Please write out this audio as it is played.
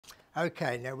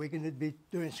Okay, now we're going to be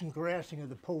doing some grouting of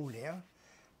the pool now.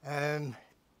 Now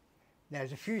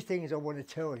there's a few things I want to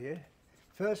tell you.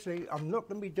 Firstly, I'm not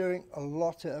going to be doing a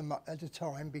lot at a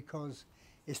time because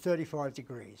it's 35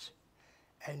 degrees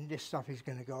and this stuff is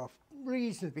going to go off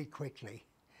reasonably quickly.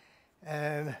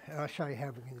 And I'll show you how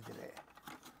we're going to do it.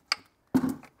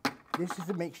 This is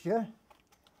the mixture.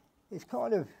 It's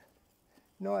kind of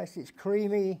nice, it's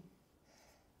creamy,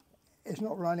 it's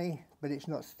not runny, but it's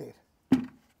not stiff.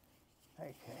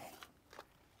 Okay,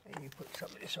 and you put some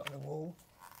of this on the wall,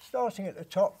 starting at the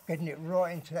top, getting it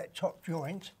right into that top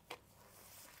joint.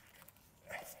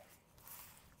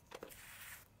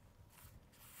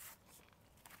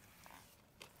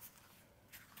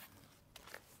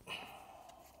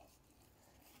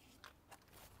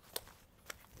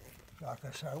 Like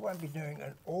I say, I won't be doing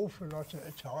an awful lot at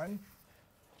a time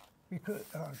because,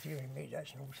 oh dear me,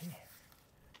 that's naughty.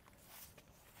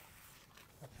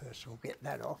 First we'll get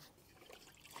that off.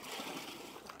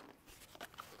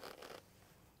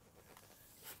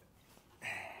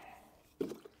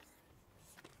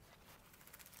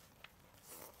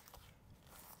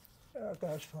 I'll go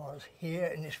as far as here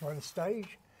in this one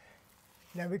stage.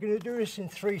 Now we're going to do this in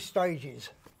 3 stages.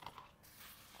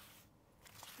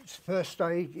 This first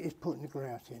stage is putting the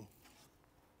grout in.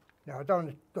 Now I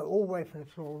don't go all the way from the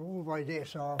floor all the way there,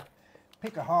 so I'll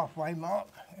pick a halfway mark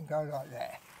and go like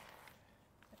that.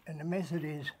 And the method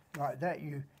is like that,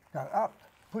 you go up,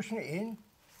 pushing it in,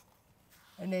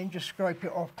 and then just scrape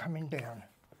it off coming down.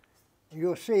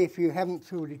 You'll see if you haven't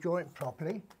filled the joint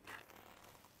properly,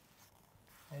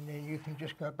 and then you can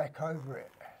just go back over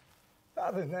it. But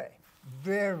other than that,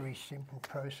 very simple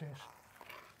process.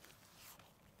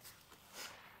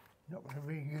 Not going to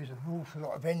really use an awful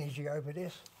lot of energy over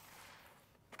this.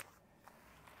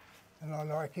 And I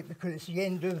like it because it's the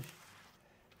end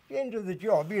of the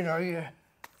job, you know.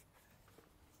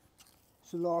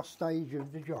 It's the last stage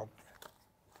of the job.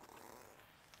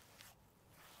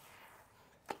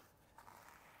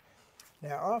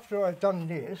 Now after I've done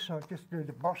this, I'll just do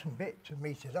the bottom bit to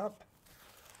meet it up.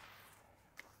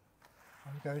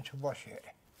 I'm going to wash it.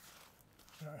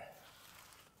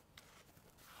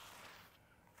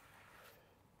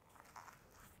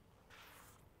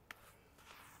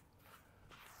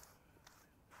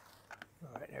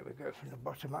 Right, there we go, from the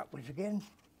bottom upwards again.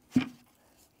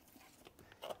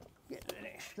 Get the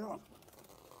next stop,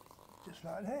 just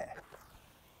like that.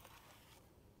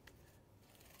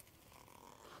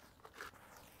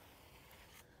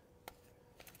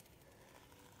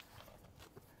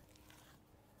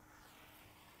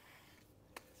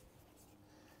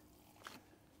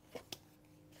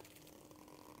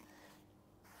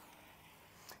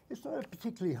 It's not a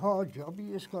particularly hard job,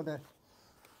 you just got to,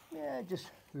 yeah,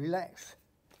 just relax,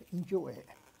 enjoy it.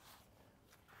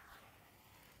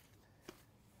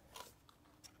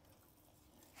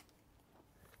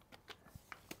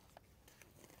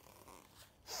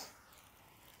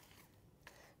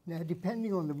 Now,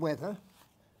 depending on the weather,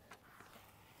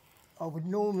 I would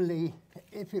normally,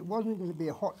 if it wasn't going to be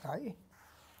a hot day,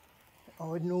 I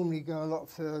would normally go a lot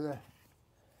further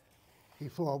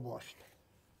before I washed.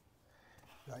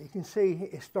 Now you can see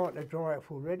it's starting to dry off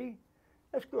already.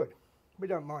 That's good, we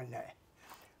don't mind that.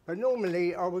 But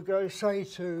normally I would go, say,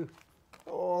 to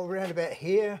around about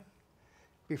here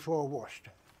before I washed.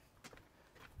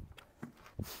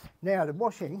 Now the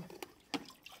washing,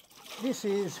 this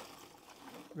is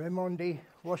Raimondi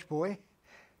Wash Boy,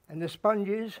 and the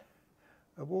sponges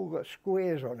have all got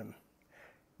squares on them.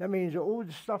 That means that all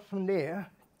the stuff from there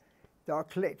that I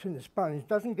collect in the sponge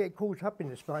doesn't get caught up in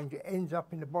the sponge, it ends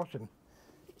up in the bottom.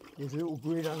 There's a little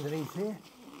grid underneath here.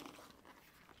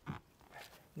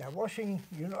 Now washing,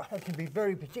 you're not having to be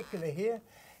very particular here.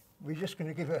 We're just going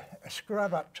to give a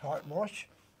scrub up type wash,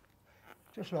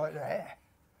 just like that.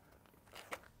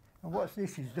 And what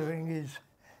this is doing is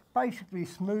basically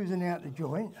smoothing out the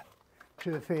joint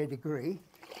to a fair degree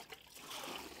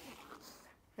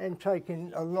and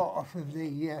taking a lot off of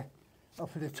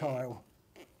the tile.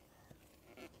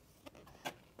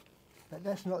 But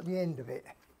that's not the end of it.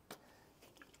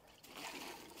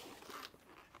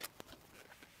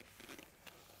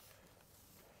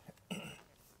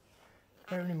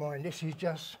 Bear in mind, this is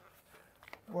just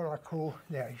what I call,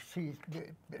 now you see a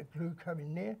bit of glue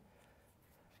coming there.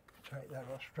 Take that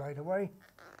off straight away.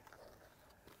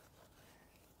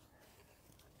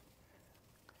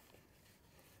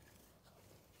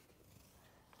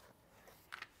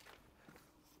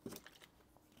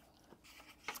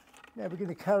 Now we're going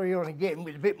to carry on again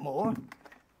with a bit more,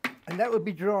 and that would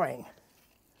be drying.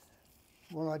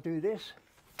 While I do this,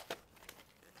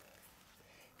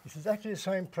 it's exactly the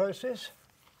same process.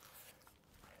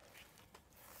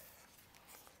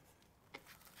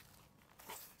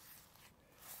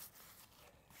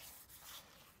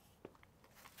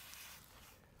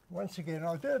 Once again,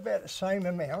 I'll do about the same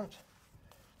amount,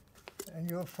 and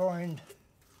you'll find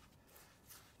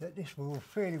that this will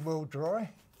fairly well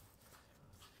dry.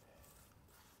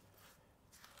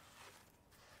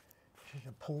 This is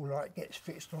a pull light gets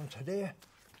fixed onto there.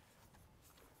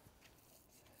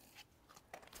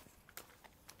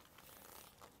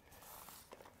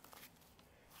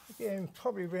 Again,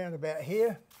 probably round about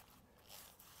here.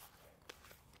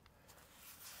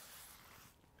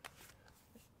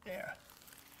 Now,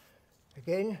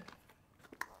 again,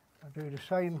 I'll do the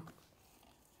same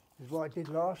as what I did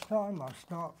last time. I'll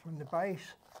start from the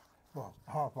base, well,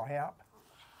 halfway up,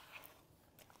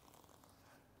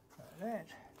 like that.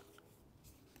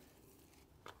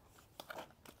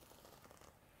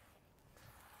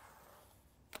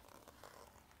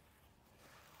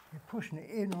 You're pushing it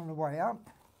in on the way up,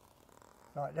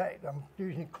 like that. I'm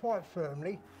using it quite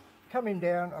firmly. Coming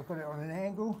down, I've got it on an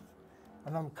angle,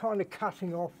 and I'm kind of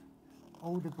cutting off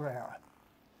all the grout.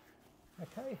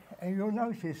 Okay, and you'll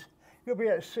notice, you'll be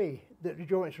able to see that the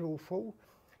joints are all full.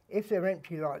 If they're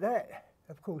empty like that,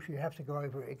 of course you have to go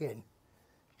over it again.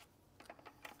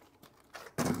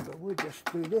 But we'll just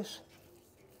do this.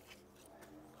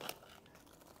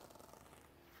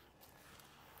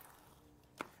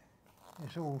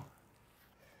 It's all.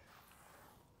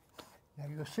 Now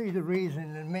you'll see the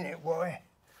reason in a minute why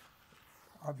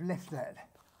I've left that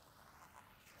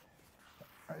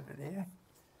over there.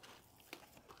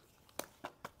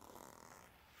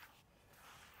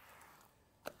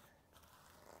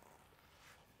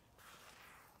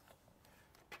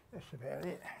 That's about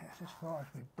it. That's as far as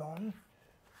we've gone.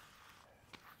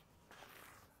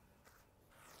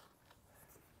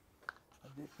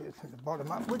 I'll just do it from the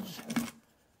bottom upwards.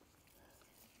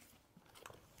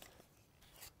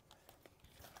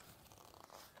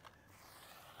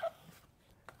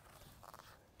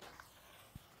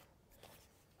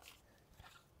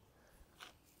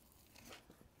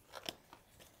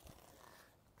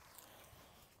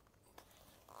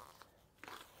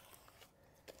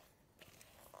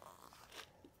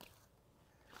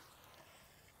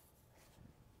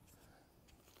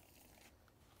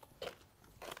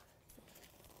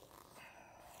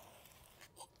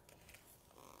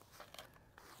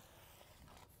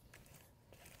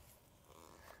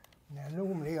 Now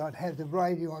normally I'd have the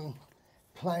radio on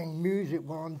playing music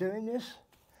while I'm doing this,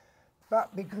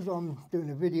 but because I'm doing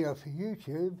a video for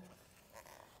YouTube,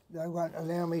 they won't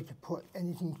allow me to put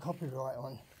anything copyright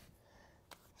on.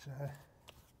 So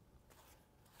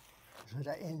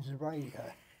that ends the radio.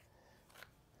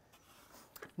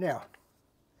 Now,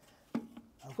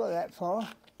 I've got that far.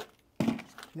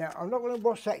 Now I'm not going to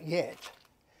wash that yet.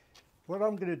 What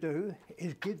I'm going to do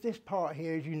is give this part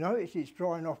here, as you notice, it's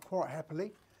drying off quite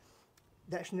happily.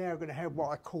 That's now going to have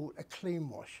what I call a clean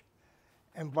wash.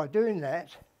 And by doing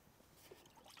that,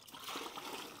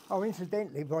 oh,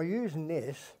 incidentally, by using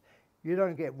this, you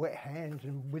don't get wet hands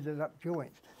and withered up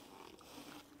joints.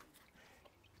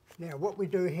 Now, what we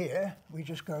do here, we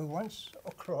just go once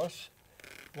across,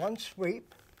 one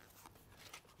sweep,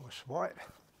 or swipe,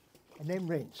 and then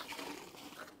rinse.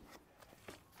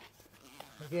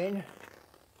 Again,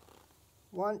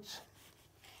 once,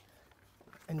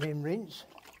 and then rinse.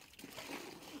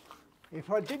 If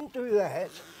I didn't do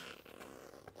that,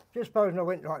 just supposing I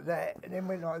went like that and then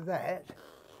went like that,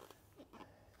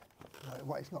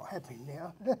 well, it's not happening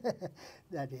now.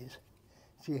 That is.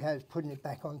 See how it's putting it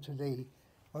back onto the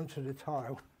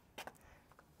tile.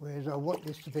 Whereas I want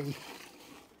this to be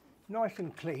nice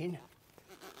and clean,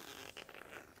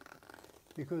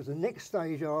 because the next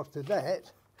stage after that,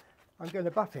 I'm going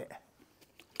to buff it.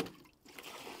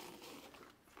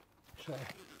 So.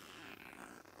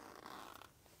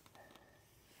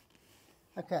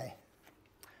 Okay,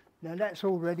 now that's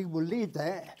all ready. We'll leave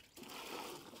that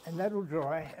and that'll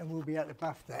dry and we'll be able to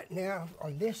buff that. Now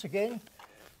on this again,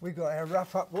 we've got our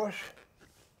rough up wash.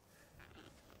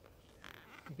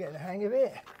 You get the hang of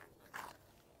it.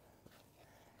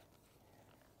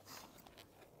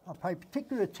 I pay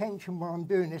particular attention while I'm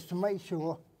doing this to make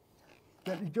sure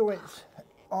that the joints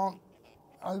aren't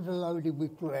overloaded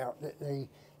with grout, that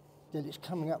it's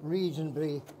coming up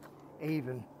reasonably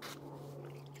even.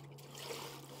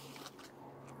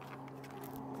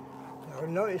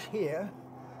 Notice here,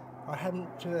 I haven't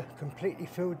completely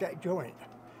filled that joint.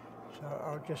 So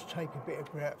I'll just take a bit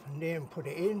of grout from there and put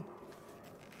it in.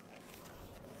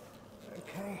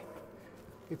 Okay.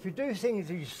 If you do things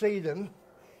as you see them,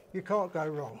 you can't go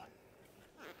wrong.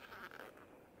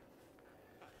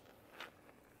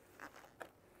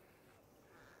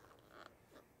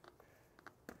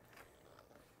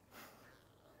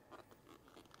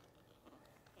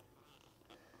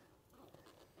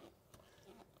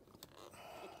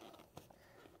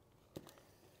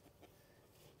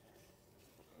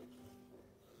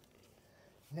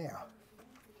 Now,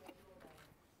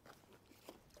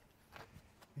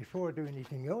 before I do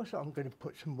anything else, I'm going to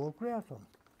put some more grout on.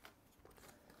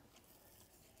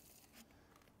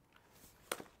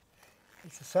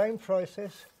 It's the same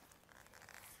process.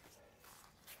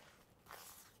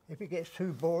 If it gets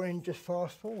too boring, just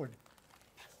fast forward.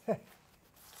 I'm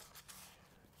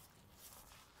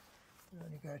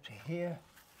going to go to here,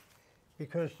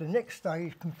 because the next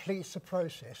stage completes the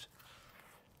process,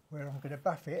 where I'm going to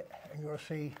buff it, and you'll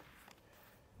see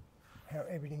how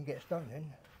everything gets done then.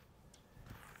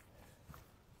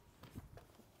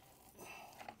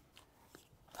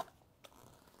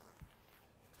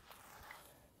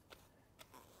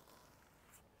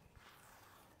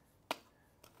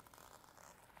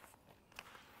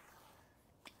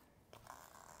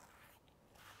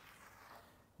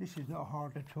 This is not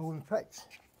hard at all. In fact,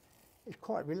 it's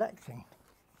quite relaxing.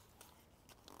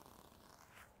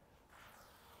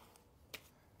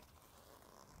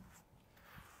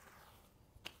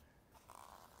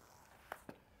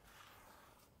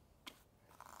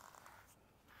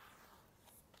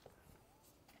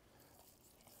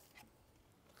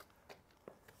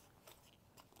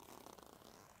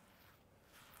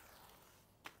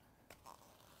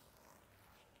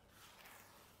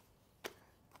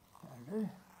 There we go.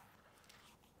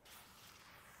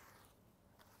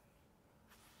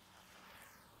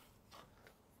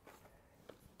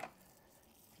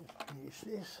 Just finish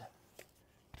this.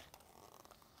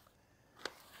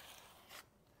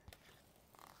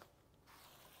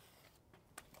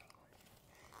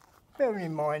 Bearing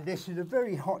in mind this is a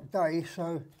very hot day,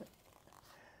 so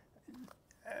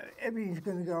everything's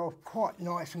going to go off quite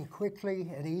nice and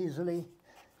quickly and easily.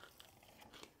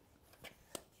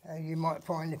 You might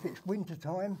find if it's winter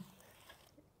time,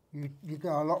 you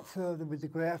go a lot further with the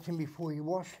grouting before you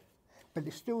wash, but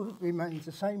it still remains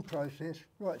the same process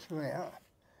right throughout.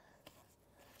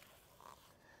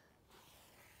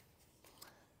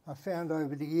 I found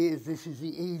over the years this is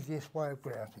the easiest way of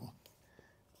grouting.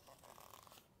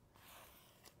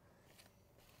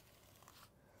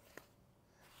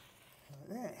 Like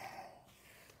that.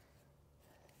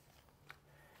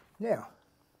 Now,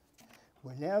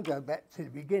 we'll now go back to the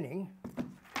beginning,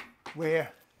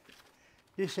 where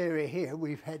this area here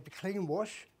we've had the clean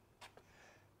wash.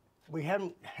 We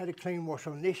haven't had a clean wash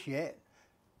on this yet,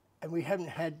 and we haven't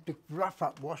had the rough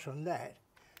up wash on that.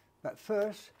 But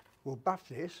first we'll buff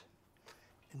this,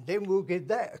 and then we'll give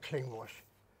that a clean wash.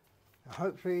 Now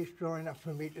hopefully it's dry enough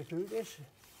for me to do this,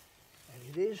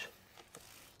 and it is.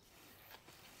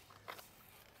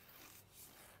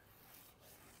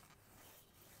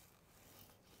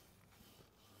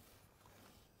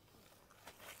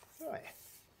 Right,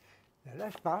 now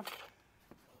that's buffed.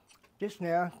 This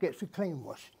now gets a clean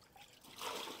wash.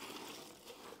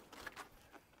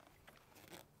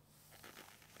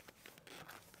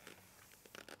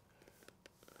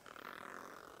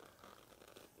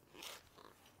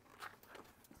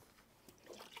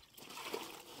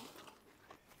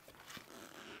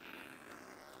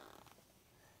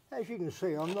 As you can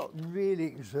see, I'm not really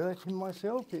exerting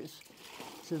myself. It's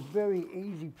a very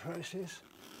easy process.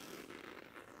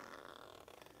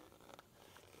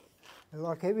 And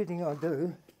like everything I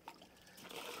do,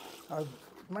 I've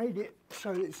made it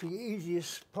so it's the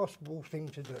easiest possible thing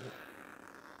to do.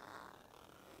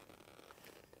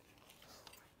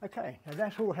 Okay, now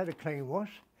that's all had a clean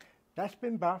wash. That's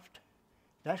been buffed.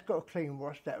 That's got a clean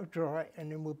wash. That'll dry,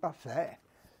 and then we'll buff that.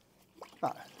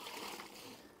 But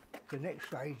the next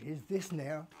stage is this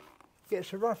now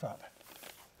gets a rough up.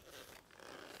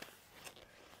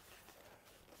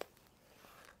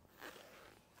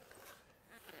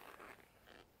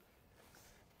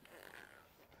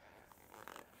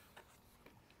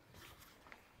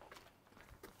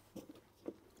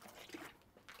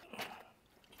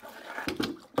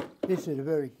 This is a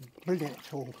very brilliant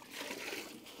tool.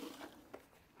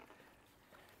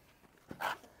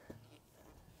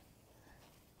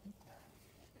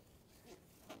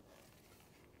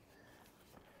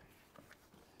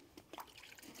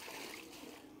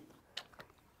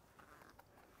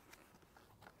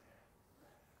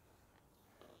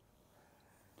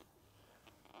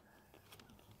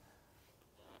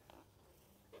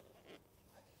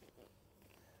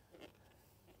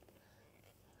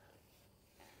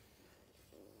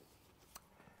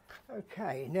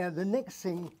 Okay, now the next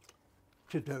thing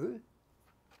to do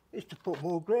is to put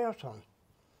more grout on.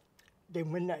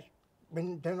 Then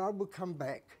then I will come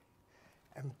back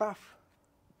and buff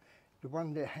the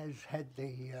one that has had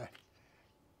the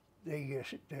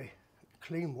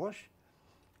clean wash.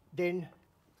 Then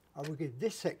I will give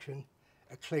this section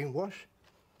a clean wash,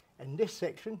 and this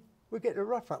section will get a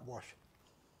rough up wash.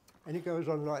 And it goes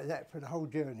on like that for the whole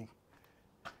journey.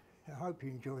 I hope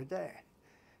you enjoyed that.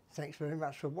 Thanks very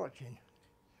much for watching.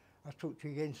 I'll talk to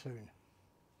you again soon.